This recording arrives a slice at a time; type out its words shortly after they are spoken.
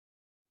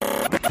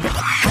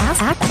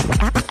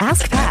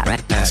AskPat.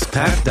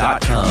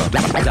 AskPat.com.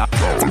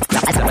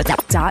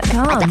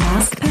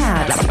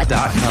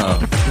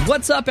 AskPat.com.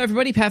 What's up,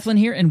 everybody? Pat Flynn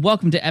here, and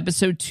welcome to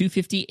episode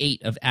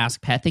 258 of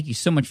Ask Pat. Thank you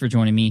so much for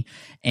joining me.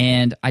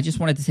 And I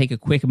just wanted to take a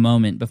quick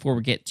moment before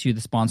we get to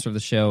the sponsor of the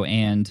show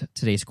and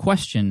today's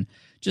question,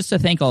 just to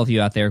thank all of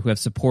you out there who have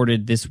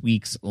supported this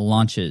week's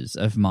launches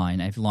of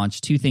mine. I've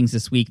launched two things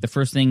this week. The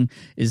first thing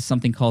is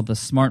something called the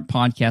Smart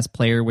Podcast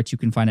Player, which you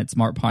can find at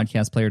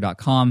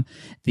smartpodcastplayer.com.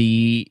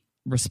 The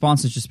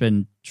response has just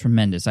been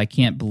tremendous. I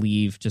can't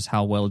believe just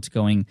how well it's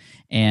going,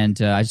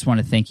 and I just want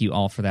to thank you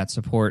all for that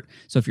support.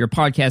 So if you're a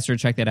podcaster,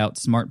 check that out,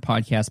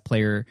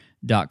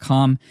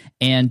 smartpodcastplayer.com.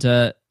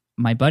 And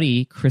my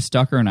buddy Chris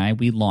Ducker and I,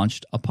 we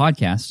launched a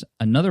podcast,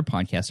 another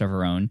podcast of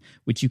our own,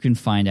 which you can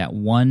find at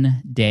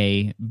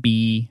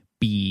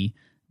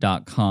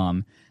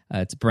onedaybb.com.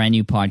 It's a brand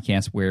new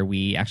podcast where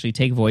we actually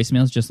take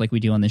voicemails just like we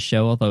do on this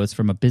show, although it's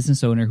from a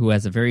business owner who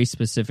has a very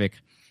specific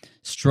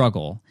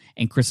struggle.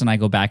 And Chris and I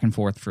go back and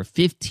forth for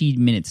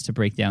 15 minutes to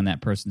break down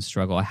that person's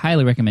struggle. I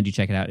highly recommend you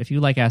check it out. If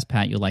you like Ask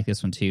Pat, you'll like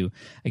this one too.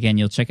 Again,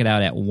 you'll check it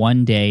out at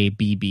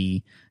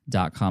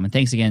onedaybb.com. And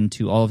thanks again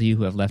to all of you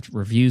who have left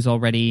reviews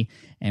already.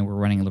 And we're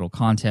running a little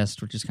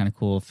contest, which is kind of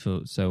cool.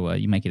 So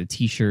you might get a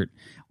t-shirt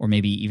or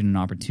maybe even an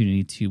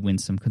opportunity to win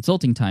some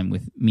consulting time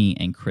with me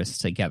and Chris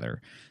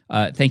together.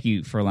 Thank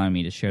you for allowing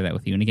me to share that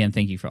with you. And again,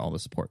 thank you for all the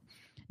support.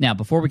 Now,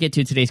 before we get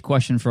to today's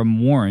question from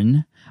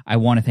Warren, I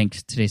want to thank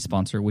today's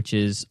sponsor, which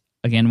is,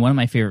 again, one of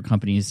my favorite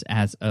companies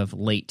as of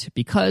late,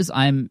 because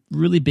I'm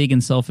really big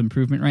in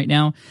self-improvement right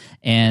now,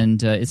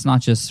 and it's not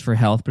just for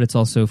health, but it's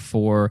also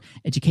for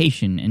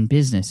education and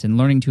business and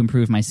learning to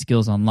improve my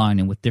skills online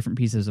and with different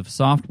pieces of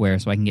software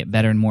so I can get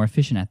better and more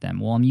efficient at them.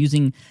 Well, I'm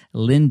using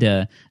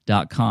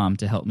lynda.com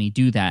to help me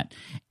do that,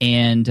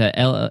 and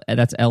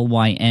that's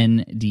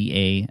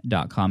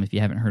lynda.com if you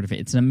haven't heard of it.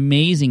 It's an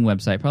amazing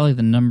website, probably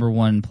the number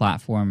one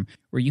platform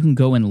where you can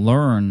go and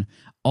learn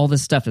all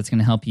this stuff that's going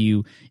to help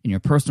you in your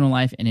personal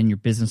life and in your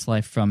business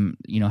life, from,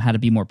 how to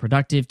be more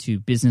productive to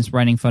business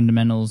writing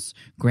fundamentals,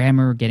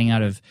 grammar, getting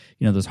out of,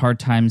 those hard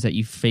times that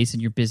you face in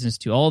your business,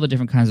 to all the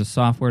different kinds of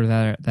software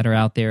that are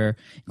out there,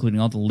 including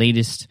all the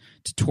latest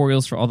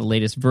tutorials for all the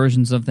latest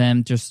versions of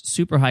them, just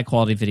super high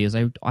quality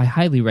videos. I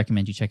highly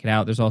recommend you check it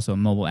out. There's also a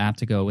mobile app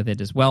to go with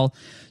it as well.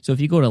 So if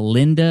you go to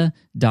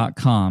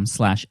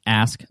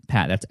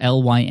lynda.com/askpat, that's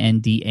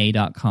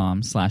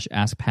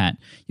lynda.com/askpat,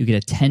 you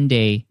get a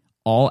 10-day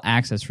all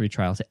access free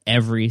trial to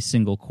every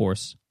single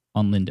course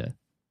on Lynda.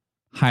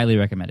 Highly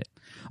recommend it.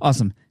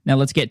 Awesome. Now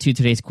let's get to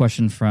today's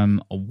question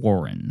from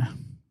Warren.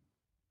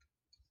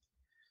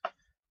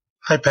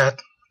 Hi,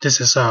 Pat.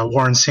 This is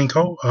Warren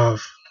Cinco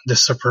of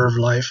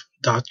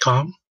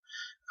thesupervelife.com.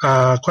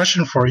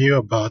 Question for you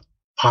about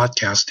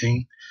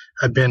podcasting.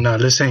 I've been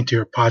listening to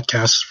your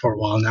podcast for a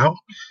while now,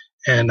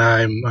 and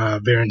I'm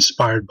very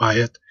inspired by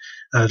it.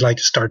 I'd like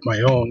to start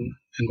my own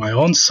in my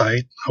own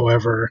site.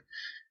 However,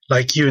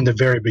 like you in the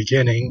very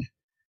beginning,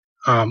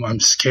 I'm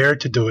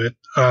scared to do it.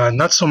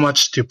 Not so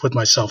much to put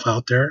myself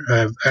out there.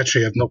 I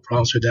have no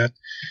problems with that.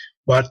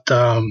 But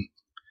the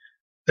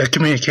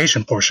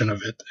communication portion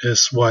of it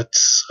is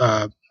what's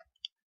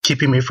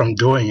keeping me from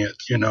doing it.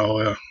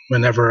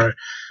 Whenever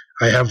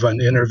I have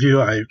an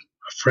interview, I'm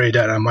afraid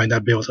that I might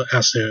not be able to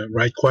ask the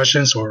right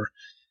questions or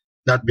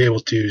not be able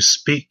to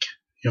speak,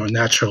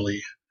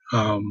 naturally.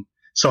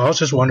 So I was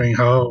just wondering,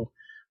 how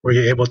were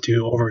you able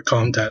to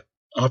overcome that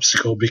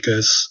obstacle?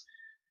 Because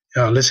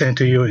listening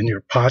to you in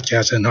your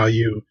podcast and how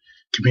you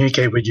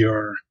communicate with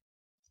your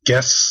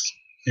guests,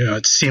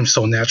 it seems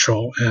so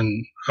natural,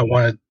 and I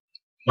wanted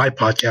my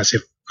podcast,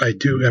 if I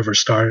do ever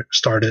start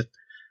it,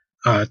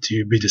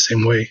 to be the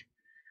same way.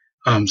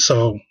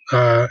 So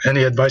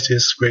any advice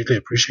is greatly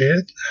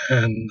appreciated,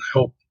 and I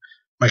hope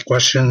my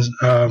questions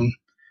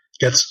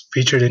gets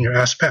featured in your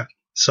Ask Pat.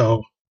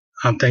 So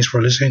thanks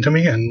for listening to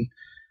me, and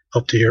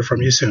hope to hear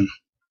from you soon.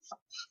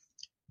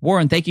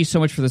 Warren, thank you so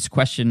much for this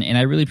question, and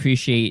I really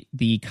appreciate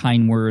the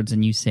kind words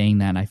and you saying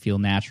that I feel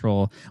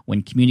natural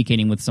when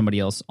communicating with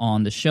somebody else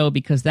on the show,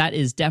 because that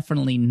is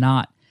definitely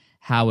not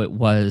how it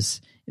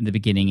was in the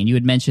beginning. And you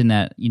had mentioned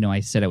that,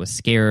 I said I was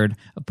scared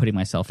of putting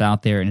myself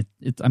out there, and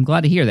I'm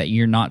glad to hear that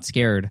you're not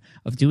scared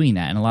of doing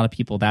that. And a lot of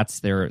people,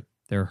 that's their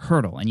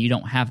hurdle, and you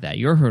don't have that.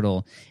 Your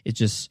hurdle is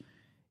just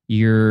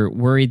you're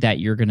worried that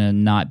you're going to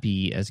not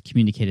be as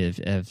communicative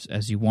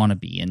as you want to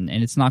be, and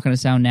it's not going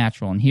to sound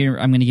natural. And here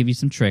I'm going to give you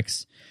some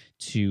tricks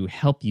to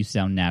help you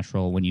sound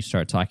natural when you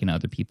start talking to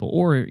other people,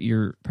 or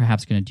you're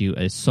perhaps going to do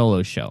a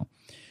solo show.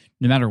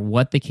 No matter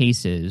what the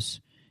case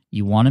is,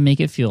 you want to make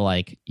it feel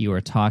like you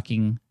are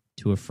talking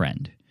to a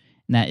friend.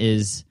 And that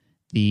is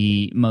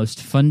the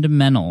most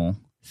fundamental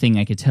thing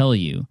I could tell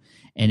you.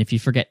 And if you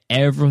forget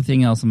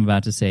everything else I'm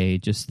about to say,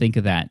 just think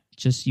of that.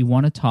 Just you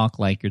want to talk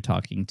like you're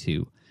talking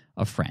to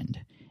a friend.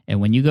 And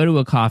when you go to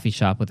a coffee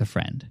shop with a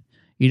friend,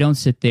 you don't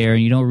sit there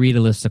and you don't read a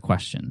list of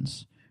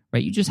questions,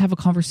 right? You just have a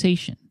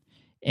conversation.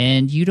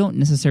 And you don't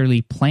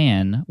necessarily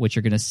plan what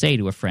you're going to say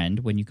to a friend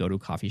when you go to a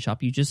coffee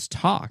shop. You just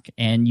talk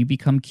and you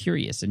become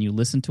curious and you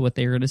listen to what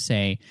they're going to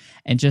say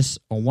and just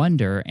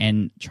wonder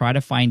and try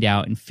to find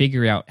out and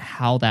figure out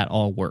how that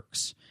all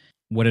works.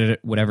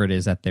 Whatever it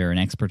is that they're an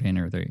expert in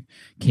or they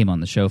came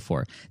on the show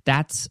for.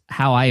 That's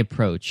how I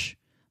approach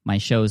my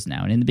shows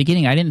now. And in the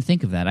beginning, I didn't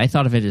think of that. I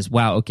thought of it as,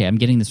 wow, okay, I'm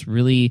getting this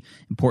really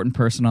important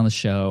person on the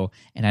show,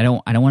 and I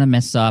don't want to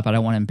mess up. I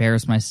don't want to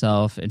embarrass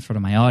myself in front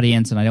of my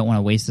audience, and I don't want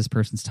to waste this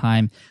person's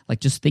time. Like,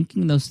 just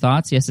thinking those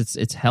thoughts, yes,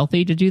 it's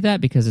healthy to do that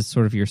because it's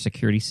sort of your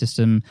security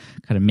system,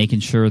 kind of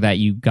making sure that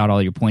you got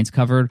all your points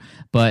covered.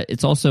 But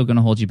it's also going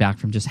to hold you back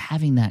from just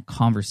having that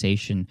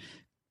conversation,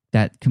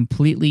 that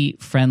completely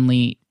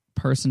friendly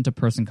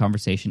person-to-person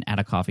conversation at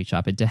a coffee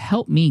shop. And to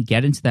help me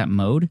get into that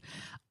mode,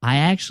 I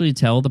actually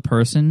tell the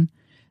person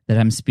that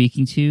I'm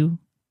speaking to,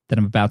 that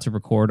I'm about to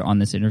record on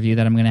this interview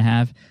that I'm going to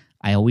have,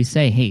 I always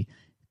say, hey,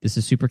 this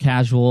is super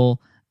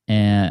casual,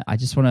 and I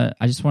just want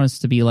us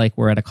to be like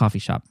we're at a coffee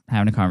shop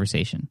having a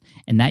conversation.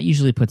 And that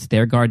usually puts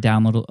their guard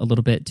down a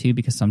little bit too,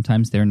 because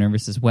sometimes they're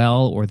nervous as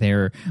well, or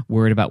they're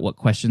worried about what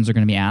questions are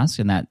going to be asked,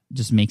 and that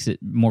just makes it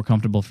more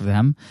comfortable for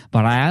them.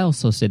 But I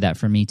also say that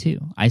for me too.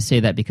 I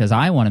say that because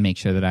I want to make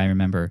sure that I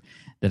remember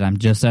that I'm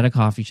just at a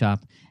coffee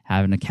shop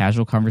having a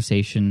casual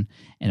conversation,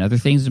 and other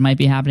things that might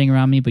be happening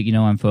around me, but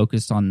I'm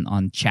focused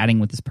on chatting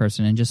with this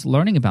person and just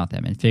learning about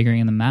them and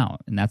figuring them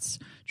out. And that's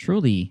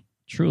truly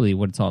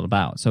what it's all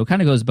about. So it kind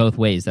of goes both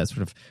ways, that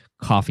sort of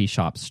coffee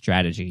shop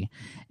strategy.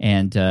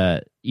 And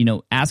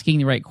asking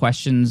the right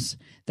questions,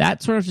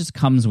 that sort of just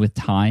comes with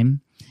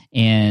time.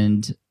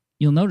 And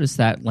you'll notice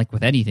that, like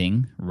with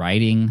anything,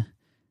 writing,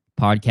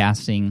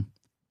 podcasting,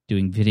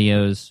 doing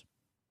videos,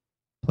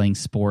 playing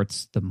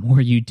sports, the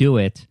more you do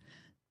it,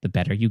 the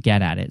better you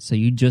get at it. So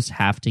you just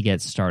have to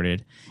get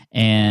started.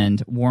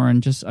 And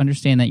Warren, just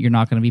understand that you're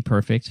not going to be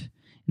perfect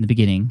in the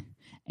beginning.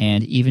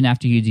 And even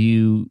after you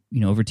do,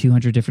 over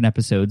 200 different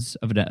episodes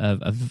of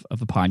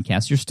a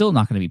podcast, you're still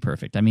not going to be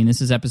perfect. I mean, this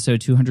is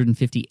episode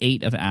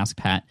 258 of Ask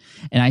Pat,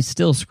 and I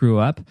still screw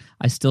up.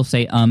 I still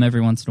say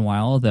every once in a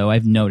while, although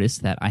I've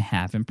noticed that I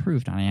have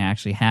improved. And I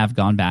actually have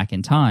gone back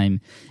in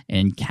time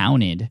and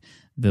counted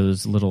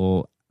those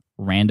little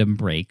random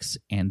breaks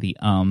and the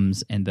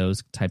and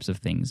those types of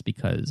things,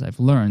 because I've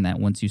learned that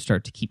once you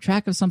start to keep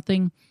track of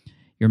something,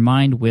 your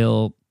mind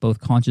will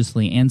both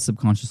consciously and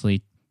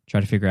subconsciously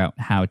try to figure out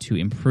how to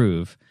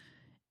improve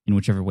in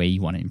whichever way you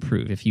want to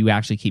improve. If you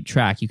actually keep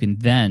track, you can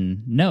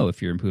then know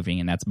if you're improving,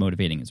 and that's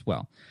motivating as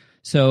well.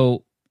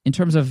 So in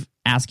terms of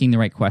asking the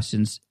right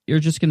questions, you're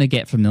just going to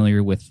get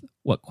familiar with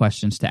what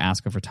questions to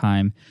ask over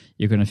time.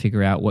 You're going to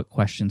figure out what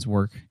questions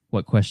work,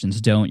 what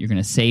questions don't. You're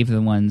going to save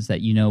the ones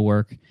that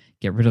work,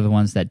 get rid of the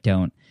ones that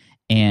don't.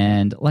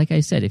 And like I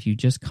said, if you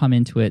just come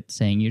into it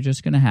saying you're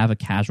just going to have a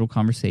casual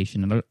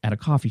conversation at a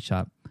coffee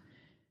shop,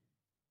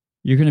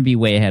 you're going to be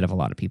way ahead of a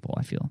lot of people,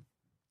 I feel.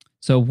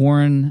 So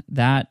Warren,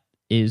 that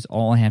is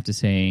all I have to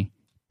say.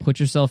 Put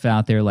yourself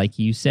out there like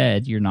you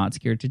said you're not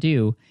scared to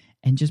do,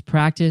 and just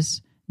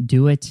practice,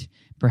 do it.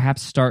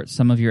 Perhaps start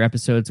some of your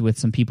episodes with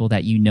some people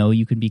that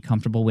you can be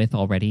comfortable with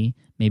already.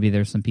 Maybe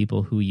there's some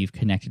people who you've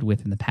connected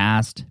with in the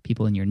past,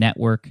 people in your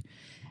network,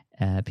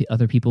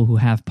 other people who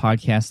have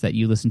podcasts that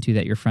you listen to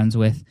that you're friends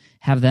with.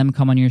 Have them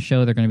come on your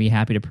show. They're going to be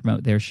happy to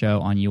promote their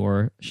show on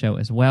your show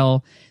as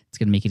well. It's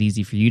going to make it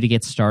easy for you to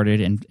get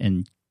started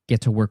and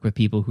get to work with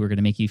people who are going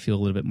to make you feel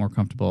a little bit more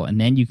comfortable. And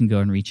then you can go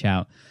and reach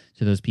out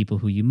to those people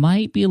who you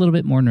might be a little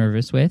bit more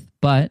nervous with.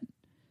 But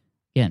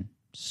again,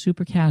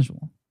 super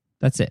casual.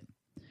 That's it.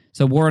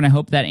 So Warren, I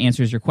hope that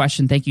answers your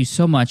question. Thank you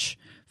so much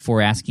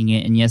for asking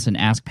it. And yes, an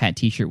Ask Pat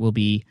t-shirt will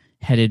be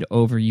headed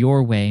over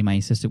your way. My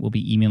assistant will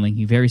be emailing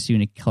you very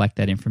soon to collect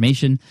that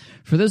information.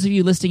 For those of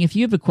you listening, if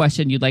you have a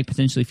question you'd like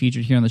potentially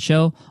featured here on the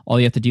show, all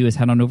you have to do is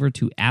head on over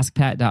to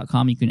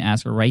askpat.com. You can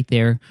ask her right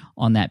there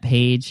on that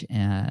page,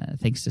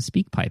 thanks to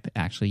SpeakPipe,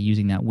 actually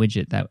using that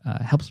widget that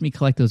helps me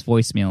collect those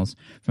voicemails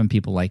from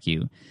people like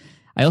you.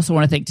 I also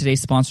want to thank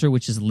today's sponsor,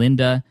 which is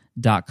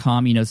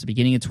lynda.com. It's the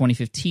beginning of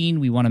 2015.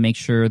 We want to make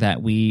sure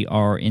that we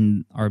are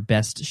in our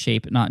best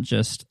shape, not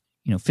just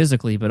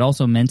physically, but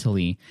also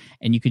mentally.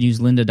 And you could use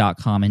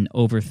lynda.com and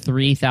over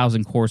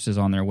 3,000 courses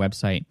on their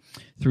website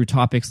through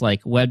topics like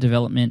web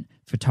development,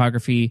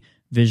 photography,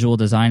 visual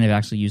design. I've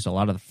actually used a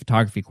lot of the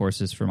photography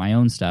courses for my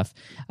own stuff,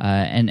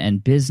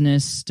 and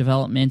business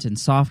development and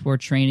software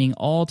training,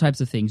 all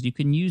types of things. You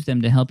can use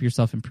them to help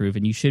yourself improve,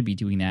 and you should be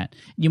doing that.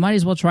 You might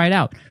as well try it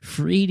out.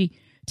 Free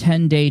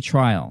 10-day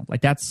trial. Like,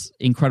 that's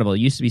incredible. It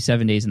used to be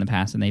 7 days in the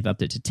past, and they've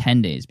upped it to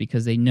 10 days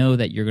because they know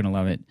that you're going to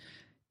love it.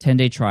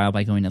 10-day trial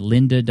by going to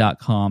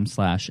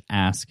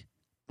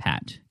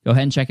lynda.com/askpat. Go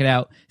ahead and check it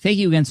out. Thank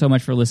you again so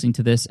much for listening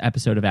to this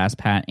episode of Ask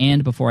Pat.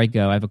 And before I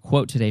go, I have a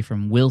quote today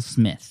from Will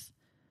Smith.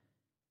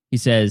 He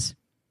says,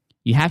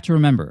 "You have to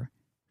remember,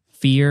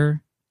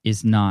 fear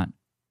is not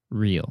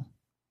real.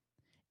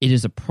 It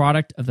is a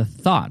product of the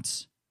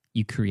thoughts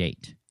you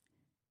create.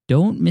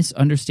 Don't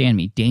misunderstand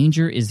me.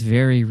 Danger is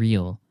very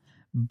real,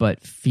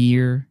 but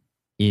fear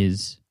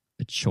is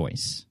a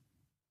choice."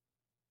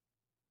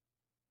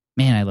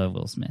 Man, I love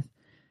Will Smith.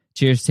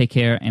 Cheers, take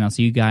care, and I'll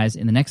see you guys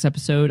in the next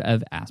episode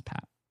of Ask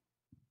Pat.